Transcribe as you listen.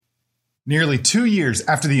Nearly 2 years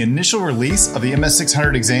after the initial release of the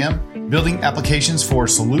MS-600 exam, building applications for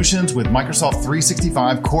solutions with Microsoft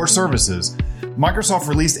 365 core services, Microsoft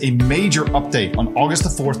released a major update on August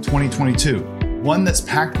the 4th, 2022, one that's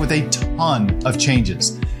packed with a ton of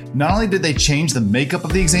changes. Not only did they change the makeup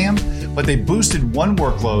of the exam, but they boosted one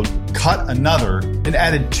workload, cut another, and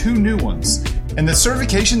added 2 new ones. And the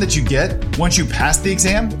certification that you get once you pass the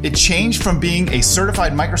exam, it changed from being a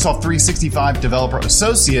certified Microsoft 365 Developer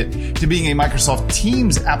Associate to being a Microsoft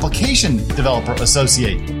Teams Application Developer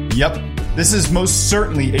Associate. Yep, this is most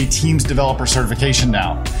certainly a Teams Developer certification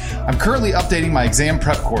now. I'm currently updating my exam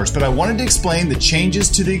prep course, but I wanted to explain the changes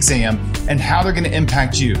to the exam and how they're going to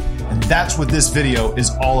impact you. And that's what this video is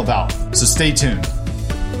all about. So stay tuned.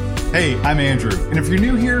 Hey, I'm Andrew, and if you're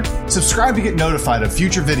new here, subscribe to get notified of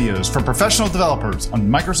future videos for professional developers on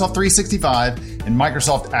Microsoft 365 and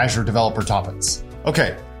Microsoft Azure developer topics.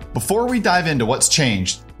 Okay, before we dive into what's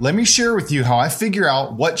changed, let me share with you how I figure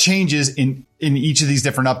out what changes in each of these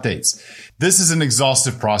different updates. This is an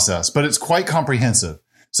exhaustive process, but it's quite comprehensive.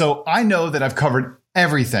 So I know that I've covered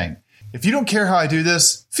everything. If you don't care how I do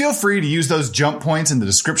this, feel free to use those jump points in the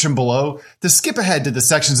description below to skip ahead to the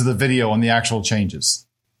sections of the video on the actual changes.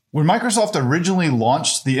 When Microsoft originally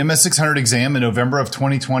launched the MS-600 exam in November of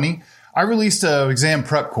 2020, I released an exam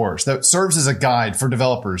prep course that serves as a guide for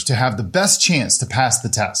developers to have the best chance to pass the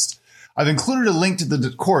test. I've included a link to the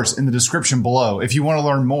course in the description below if you want to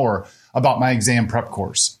learn more about my exam prep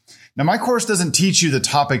course. Now, my course doesn't teach you the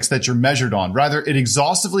topics that you're measured on. Rather, it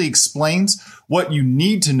exhaustively explains what you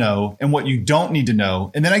need to know and what you don't need to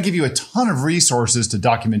know. And then I give you a ton of resources to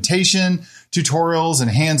documentation, tutorials,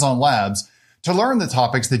 and hands-on labs to learn the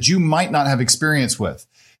topics that you might not have experience with.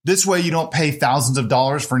 This way, you don't pay thousands of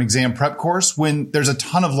dollars for an exam prep course when there's a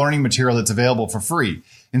ton of learning material that's available for free.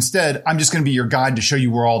 Instead, I'm just going to be your guide to show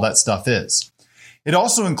you where all that stuff is. It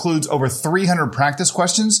also includes over 300 practice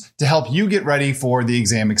questions to help you get ready for the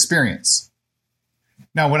exam experience.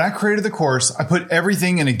 Now, when I created the course, I put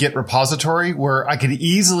everything in a Git repository where I could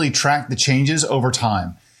easily track the changes over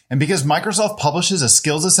time. And because Microsoft publishes a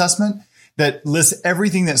skills assessment that lists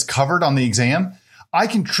everything that's covered on the exam, I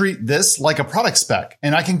can treat this like a product spec,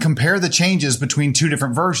 and I can compare the changes between 2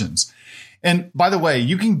 different versions. And by the way,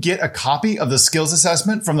 you can get a copy of the skills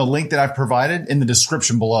assessment from the link that I've provided in the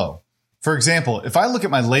description below. For example, if I look at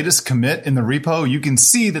my latest commit in the repo, you can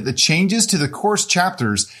see that the changes to the course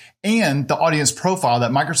chapters and the audience profile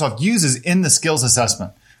that Microsoft uses in the skills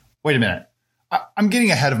assessment. Wait a minute. I'm getting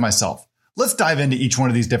ahead of myself. Let's dive into each one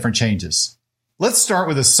of these different changes. Let's start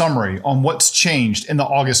with a summary on what's changed in the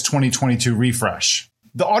August 2022 refresh.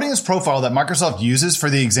 The audience profile that Microsoft uses for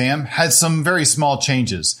the exam had some very small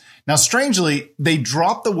changes. Now, strangely, they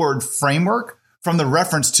dropped the word framework from the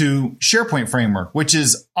reference to SharePoint framework, which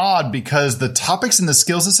is odd because the topics in the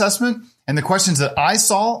skills assessment and the questions that I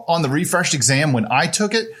saw on the refreshed exam when I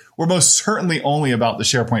took it were most certainly only about the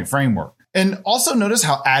SharePoint framework. And also notice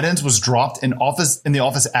how add-ins was dropped in the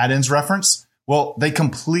Office add-ins reference. Well, they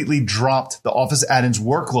completely dropped the Office add-ins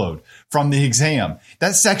workload from the exam.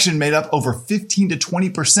 That section made up over 15 to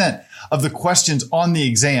 20% of the questions on the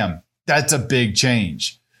exam. That's a big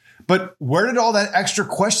change. But where did all that extra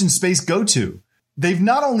question space go to? They've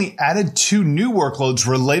not only added 2 new workloads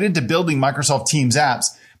related to building Microsoft Teams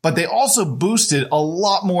apps, but they also boosted a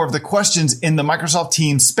lot more of the questions in the Microsoft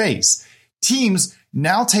Teams space. Teams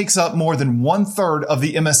now takes up more than 1/3 of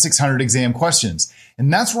the MS-600 exam questions.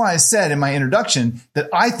 And that's why I said in my introduction that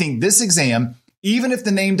I think this exam, even if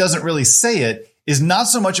the name doesn't really say it, is not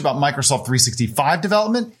so much about Microsoft 365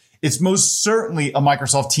 development. It's most certainly a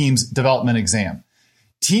Microsoft Teams development exam.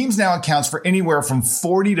 Teams now accounts for anywhere from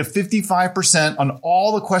 40 to 55% on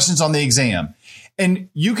all the questions on the exam. And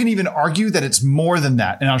you can even argue that it's more than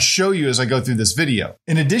that, and I'll show you as I go through this video.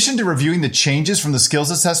 In addition to reviewing the changes from the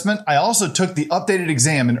skills assessment, I also took the updated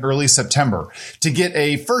exam in early September to get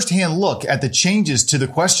a firsthand look at the changes to the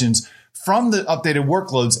questions from the updated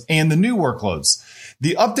workloads and the new workloads.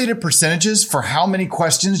 The updated percentages for how many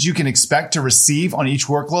questions you can expect to receive on each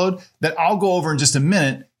workload that I'll go over in just a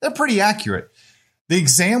minute, they're pretty accurate. The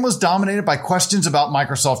exam was dominated by questions about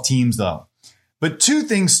Microsoft Teams, though. But 2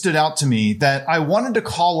 things stood out to me that I wanted to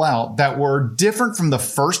call out that were different from the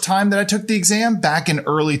first time that I took the exam back in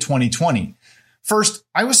early 2020. First,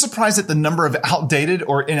 I was surprised at the number of outdated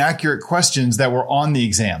or inaccurate questions that were on the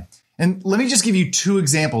exam. And let me just give you 2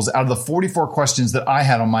 examples out of the 44 questions that I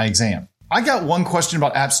had on my exam. I got 1 question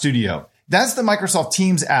about App Studio. That's the Microsoft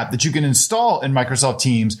Teams app that you can install in Microsoft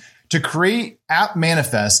Teams to create app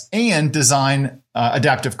manifests and design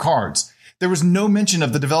adaptive cards. There was no mention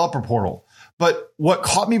of the developer portal. But what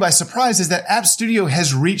caught me by surprise is that App Studio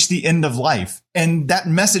has reached the end of life. And that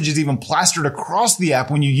message is even plastered across the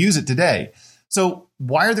app when you use it today. So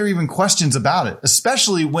why are there even questions about it,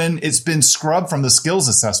 especially when it's been scrubbed from the skills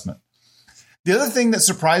assessment? The other thing that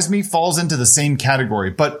surprised me falls into the same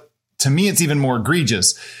category, but to me, it's even more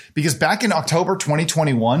egregious because back in October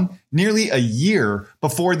 2021, nearly a year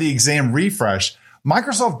before the exam refresh,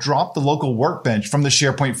 Microsoft dropped the local workbench from the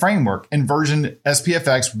SharePoint framework in version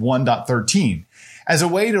SPFX 1.13 as a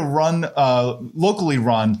way to locally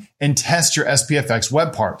run and test your SPFX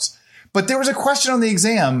web parts. But there was a question on the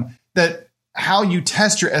exam that how you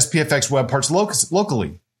test your SPFX web parts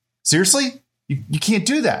locally. Seriously? You can't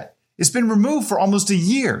do that. It's been removed for almost a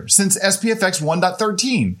year since SPFX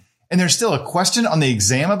 1.13. And there's still a question on the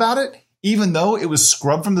exam about it, even though it was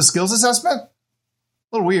scrubbed from the skills assessment? A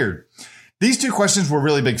little weird. These two questions were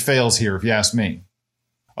really big fails here, if you ask me.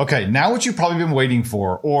 Okay, now what you've probably been waiting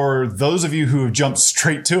for, or those of you who have jumped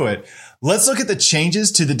straight to it, let's look at the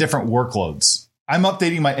changes to the different workloads. I'm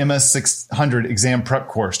updating my MS-600 exam prep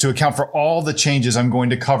course to account for all the changes I'm going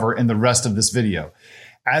to cover in the rest of this video.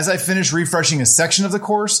 As I finish refreshing a section of the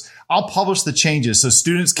course, I'll publish the changes so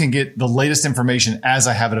students can get the latest information as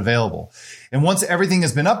I have it available. And once everything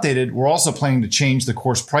has been updated, we're also planning to change the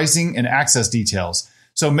course pricing and access details.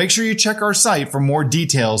 So make sure you check our site for more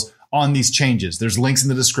details on these changes. There's links in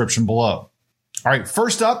the description below. All right,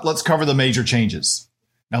 first up, let's cover the major changes.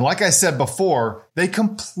 Now, like I said before, they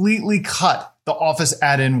completely cut the Office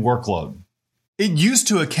add-in workload. It used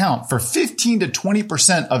to account for 15 to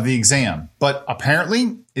 20% of the exam, but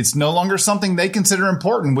apparently it's no longer something they consider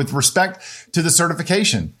important with respect to the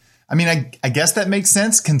certification. I mean, I guess that makes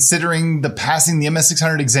sense considering the passing the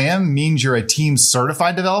MS-600 exam means you're a Teams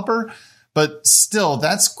certified developer, but still,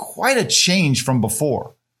 that's quite a change from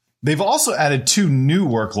before. They've also added two new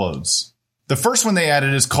workloads. The first one they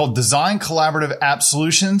added is called Design Collaborative App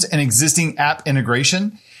Solutions and Existing App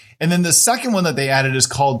Integration. And then the second one that they added is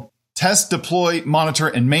called Test, Deploy, Monitor,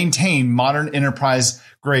 and Maintain Modern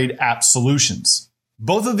Enterprise-Grade App Solutions.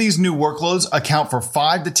 Both of these new workloads account for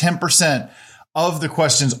 5 to 10% of the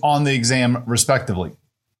questions on the exam, respectively.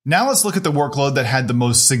 Now let's look at the workload that had the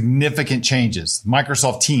most significant changes,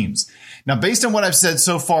 Microsoft Teams. Now, based on what I've said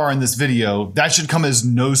so far in this video, that should come as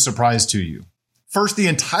no surprise to you. First, the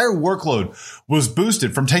entire workload was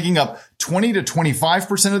boosted from taking up 20 to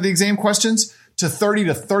 25% of the exam questions to 30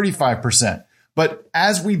 to 35%. But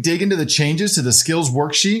as we dig into the changes to the skills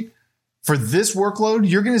worksheet, for this workload,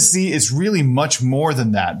 you're going to see it's really much more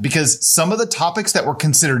than that because some of the topics that were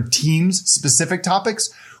considered Teams specific topics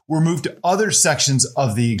were moved to other sections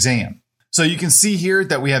of the exam. So you can see here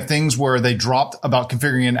that we have things where they dropped about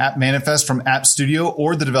configuring an app manifest from App Studio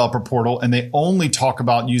or the developer portal, and they only talk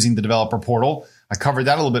about using the developer portal. I covered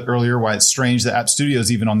that a little bit earlier, why it's strange that App Studio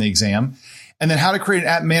is even on the exam. And then how to create an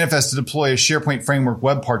app manifest to deploy a SharePoint framework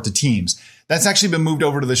web part to Teams. That's actually been moved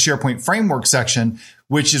over to the SharePoint framework section,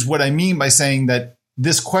 which is what I mean by saying that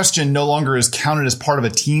this question no longer is counted as part of a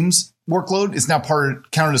Teams workload. It's now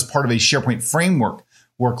counted as part of a SharePoint framework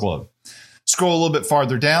workload. Scroll a little bit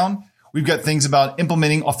farther down. We've got things about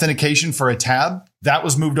implementing authentication for a tab. That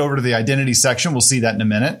was moved over to the identity section. We'll see that in a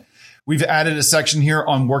minute. We've added a section here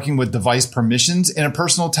on working with device permissions in a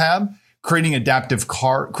personal tab, creating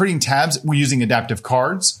tabs using adaptive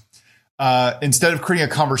cards. Instead of creating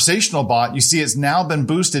a conversational bot, you see it's now been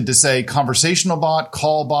boosted to say conversational bot,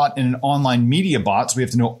 call bot, and an online media bot. So we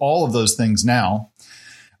have to know all of those things now.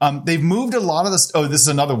 They've moved a lot of this. Oh, this is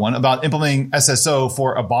another one about implementing SSO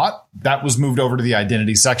for a bot. That was moved over to the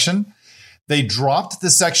identity section. They dropped the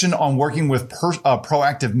section on working with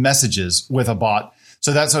proactive messages with a bot.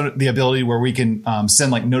 So that's the ability where we can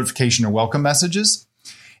send like notification or welcome messages.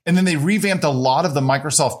 And then they revamped a lot of the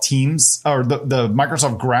Microsoft Teams or the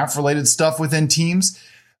Microsoft Graph related stuff within Teams.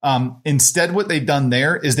 Instead, what they've done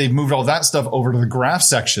there is they've moved all that stuff over to the Graph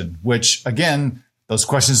section, which again, those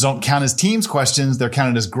questions don't count as Teams questions. They're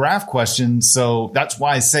counted as Graph questions. So that's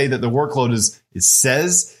why I say that the workload it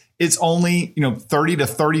says it's only, 30 to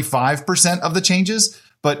 35% of the changes.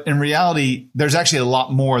 But in reality, there's actually a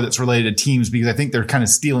lot more that's related to Teams because I think they're kind of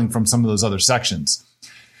stealing from some of those other sections.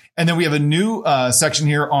 And then we have a new section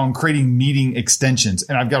here on creating meeting extensions.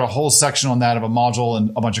 And I've got a whole section on that of a module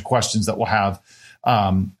and a bunch of questions that we'll have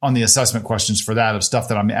on the assessment questions for that of stuff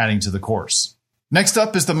that I'm adding to the course. Next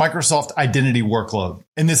up is the Microsoft Identity workload.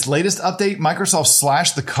 In this latest update, Microsoft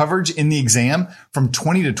slashed the coverage in the exam from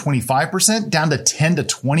 20 to 25% down to 10 to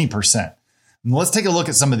 20%. And let's take a look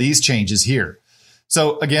at some of these changes here.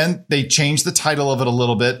 So again, they changed the title of it a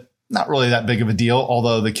little bit. Not really that big of a deal,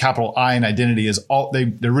 although the capital I in identity is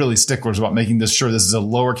they're really sticklers about making this sure this is a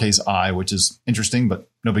lowercase I, which is interesting, but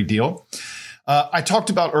no big deal. I talked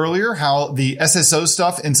about earlier how the SSO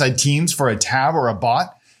stuff inside Teams for a tab or a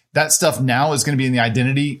bot, that stuff now is going to be in the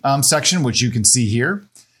identity section, which you can see here.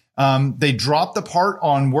 They dropped the part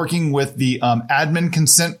on working with the admin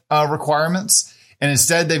consent requirements. And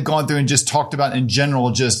instead, they've gone through and just talked about in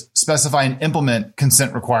general, just specify and implement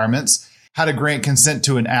consent requirements, how to grant consent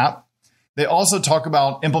to an app. They also talk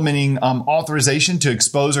about implementing authorization to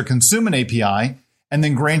expose or consume an API, and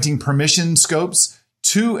then granting permission scopes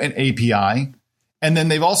to an API. And then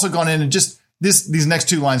they've also gone in and just these next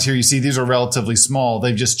two lines here, you see these are relatively small.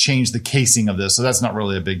 They've just changed the casing of this. So that's not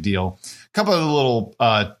really a big deal. A couple of little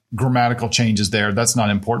grammatical changes there. That's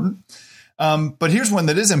not important. But here's one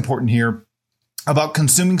that is important here about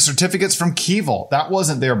consuming certificates from Key Vault. That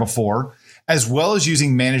wasn't there before, as well as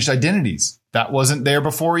using managed identities. That wasn't there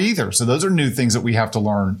before either. So those are new things that we have to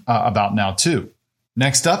learn about now too.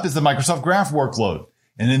 Next up is the Microsoft Graph workload.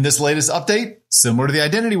 And in this latest update, similar to the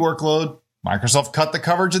identity workload, Microsoft cut the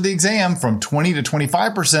coverage of the exam from 20 to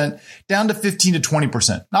 25% down to 15 to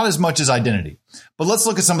 20%. Not as much as identity. But let's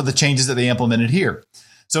look at some of the changes that they implemented here.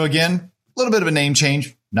 So again, a little bit of a name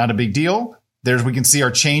change, not a big deal. We can see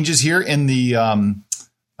our changes here in the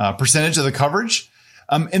percentage of the coverage.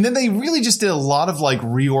 And then they really just did a lot of like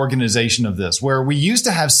reorganization of this, where we used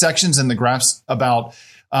to have sections in the graphs about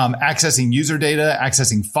accessing user data,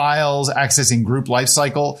 accessing files, accessing group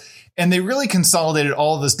lifecycle. And they really consolidated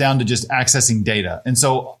all of this down to just accessing data. And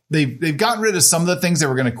so they've gotten rid of some of the things they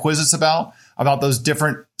were going to quiz us about those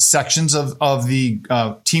different sections of the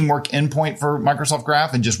teamwork endpoint for Microsoft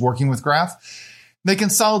Graph and just working with Graph. They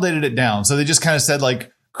consolidated it down. So they just kind of said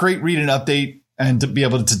like create, read, and update, and to be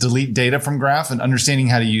able to delete data from Graph and understanding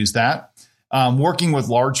how to use that. Working with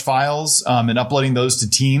large files and uploading those to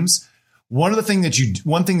Teams. One thing that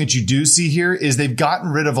you do see here is they've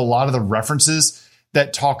gotten rid of a lot of the references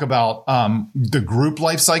that talk about the group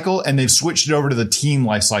lifecycle, and they've switched it over to the team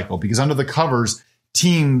lifecycle, because under the covers,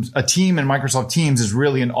 a team in Microsoft Teams is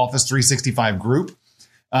really an Office 365 group.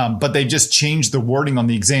 But they just changed the wording on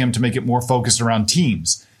the exam to make it more focused around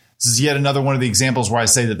teams. This is yet another one of the examples where I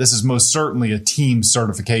say that this is most certainly a team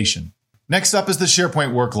certification. Next up is the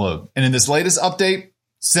SharePoint workload. And in this latest update,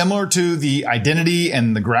 similar to the identity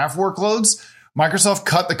and the graph workloads, Microsoft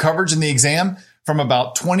cut the coverage in the exam from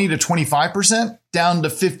about 20 to 25% down to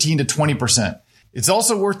 15 to 20%. It's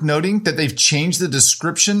also worth noting that they've changed the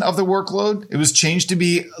description of the workload. It was changed to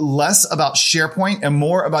be less about SharePoint and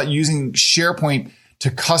more about using SharePoint to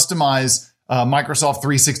customize Microsoft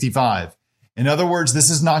 365. In other words, this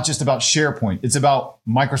is not just about SharePoint. It's about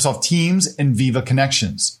Microsoft Teams and Viva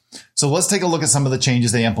connections. So let's take a look at some of the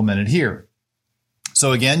changes they implemented here.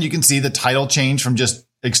 So again, you can see the title change from just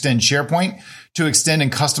extend SharePoint to extend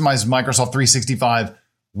and customize Microsoft 365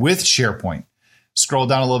 with SharePoint. Scroll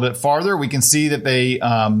down a little bit farther. We can see that they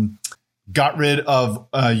got rid of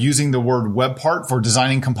using the word web part for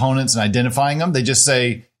designing components and identifying them. They just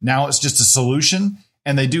say now it's just a solution.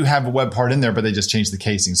 And they do have a web part in there, but they just changed the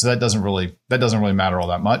casing. So that doesn't really matter all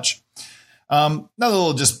that much. Another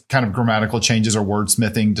little just kind of grammatical changes or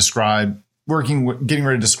wordsmithing, getting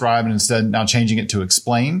rid of describe and instead now changing it to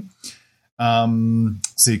explain.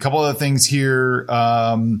 See a couple other things here.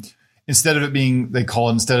 Instead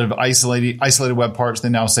of isolated web parts, they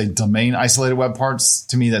now say domain isolated web parts.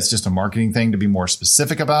 To me, that's just a marketing thing to be more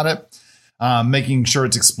specific about it. Making sure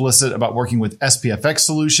it's explicit about working with SPFX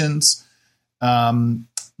solutions.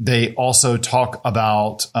 They also talk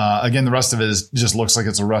about, again, the rest of it just looks like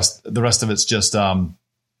the rest of it's just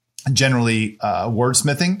generally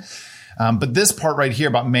wordsmithing. But this part right here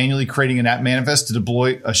about manually creating an app manifest to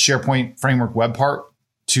deploy a SharePoint framework web part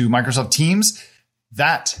to Microsoft Teams,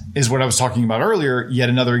 that is what I was talking about earlier. Yet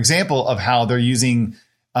another example of how they're using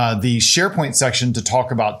the SharePoint section to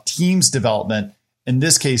talk about Teams development. In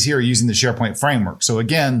this case here, using the SharePoint framework. So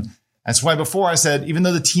again, that's why before I said, even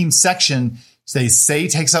though the Teams section they say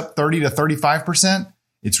takes up 30 to 35%,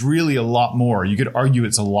 it's really a lot more. You could argue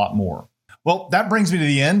it's a lot more. Well, that brings me to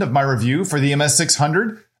the end of my review for the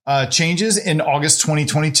MS-600 changes in August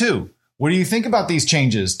 2022. What do you think about these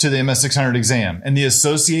changes to the MS-600 exam and the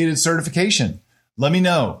associated certification? Let me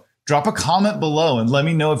know. Drop a comment below and let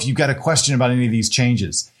me know if you've got a question about any of these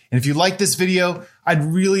changes. And if you like this video, I'd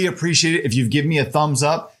really appreciate it if you've given me a thumbs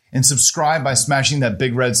up and subscribe by smashing that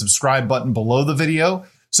big red subscribe button below the video.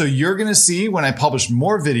 So you're going to see when I publish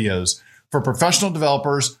more videos for professional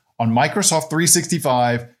developers on Microsoft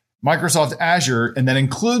 365, Microsoft Azure, and that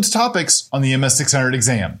includes topics on the MS-600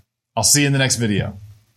 exam. I'll see you in the next video.